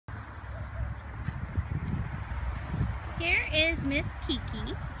Here is Miss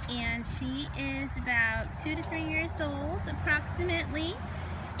KiKi, and she is about 2 to 3 years old approximately,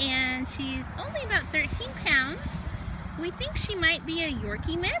 and she's only about 13 pounds. We think she might be a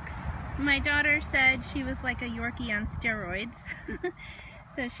Yorkie mix. My daughter said she was like a Yorkie on steroids.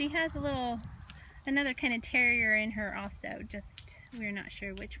 So she has another kind of terrier in her also, just we're not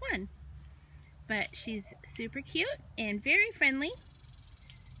sure which one. But she's super cute and very friendly.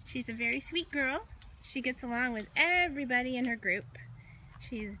 She's a very sweet girl. She gets along with everybody in her group.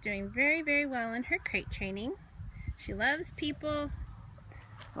 She's doing very, very well in her crate training. She loves people,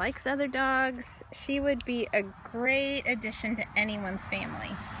 likes other dogs. She would be a great addition to anyone's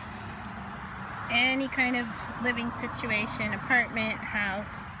family. Any kind of living situation, apartment,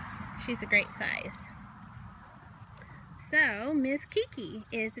 house, she's a great size. So, Miss KiKi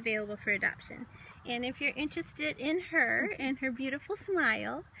is available for adoption. And if you're interested in her and her beautiful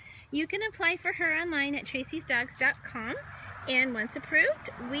smile, you can apply for her online at tracysdogs.com, and once approved,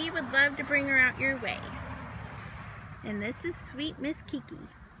 we would love to bring her out your way. And this is sweet Miss KiKi.